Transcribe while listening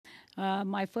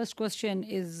My first question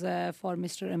is for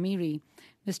Mr. Amiri.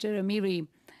 Mr. Amiri,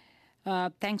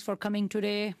 thanks for coming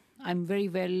today. I'm very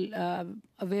well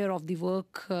aware of the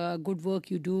good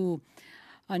work you do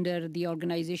under the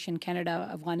organization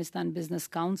Canada-Afghanistan Business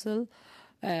Council,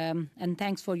 and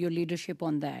thanks for your leadership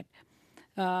on that.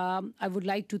 I would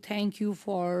like to thank you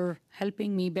for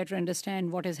helping me better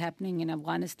understand what is happening in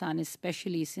Afghanistan,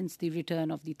 especially since the return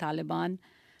of the Taliban.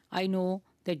 I know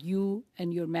that you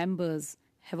and your members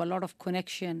have a lot of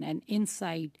connection and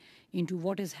insight into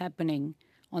what is happening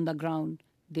on the ground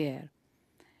there.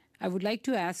 I would like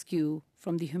to ask you,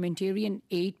 from the humanitarian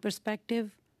aid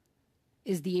perspective,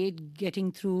 is the aid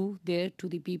getting through there to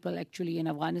the people actually in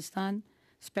Afghanistan,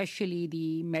 especially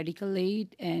the medical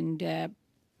aid? And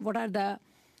what are the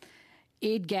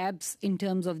aid gaps in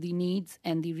terms of the needs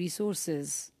and the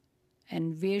resources?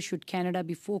 And where should Canada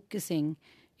be focusing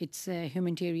its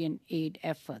humanitarian aid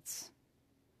efforts?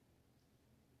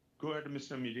 Go ahead,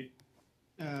 Mr. Amiri.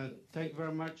 Thank you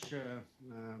very much,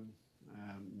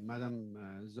 Madam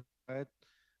Zoet.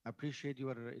 I appreciate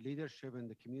your leadership in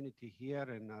the community here,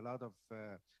 and a lot of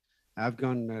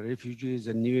Afghan refugees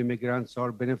and new immigrants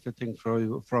are benefiting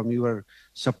from your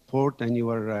support and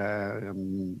your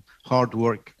hard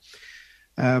work.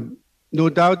 No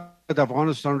doubt that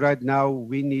Afghanistan right now,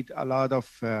 we need a lot of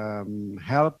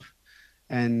help,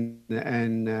 and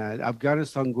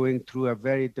Afghanistan going through a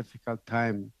very difficult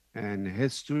time in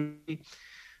history.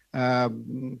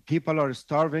 People are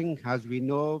starving, as we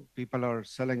know. People are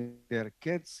selling their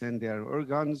kids and their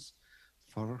organs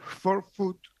for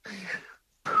food.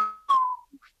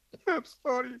 I'm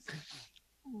sorry,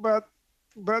 but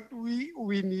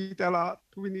we need a lot.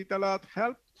 We need a lot of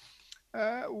help.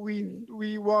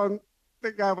 We want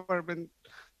the government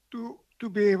to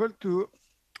be able to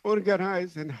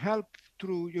organize and help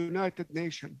through United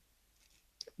Nations,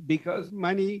 because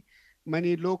many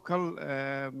local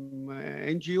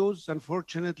NGOs,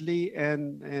 unfortunately,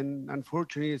 and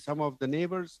unfortunately, some of the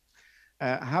neighbors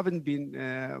haven't been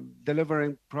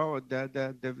delivering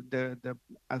the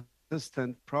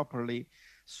assistance properly.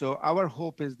 So our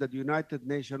hope is that United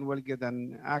Nations will get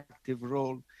an active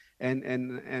role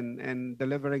in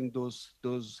delivering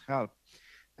those help.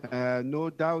 No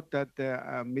doubt that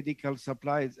medical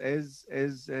supplies is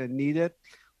needed,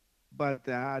 but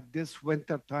this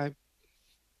winter time,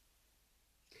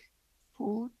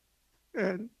 food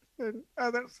and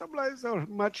other supplies are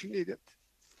much needed.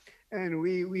 And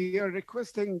we are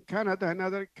requesting Canada and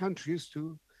other countries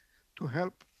to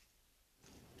help.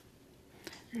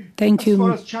 Thank you.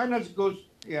 As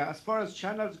far as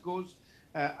channels goes,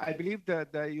 I believe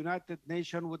that the United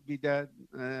Nations would be the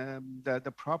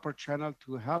proper channel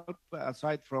to help,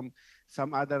 aside from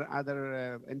some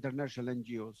other international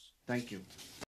NGOs. Thank you.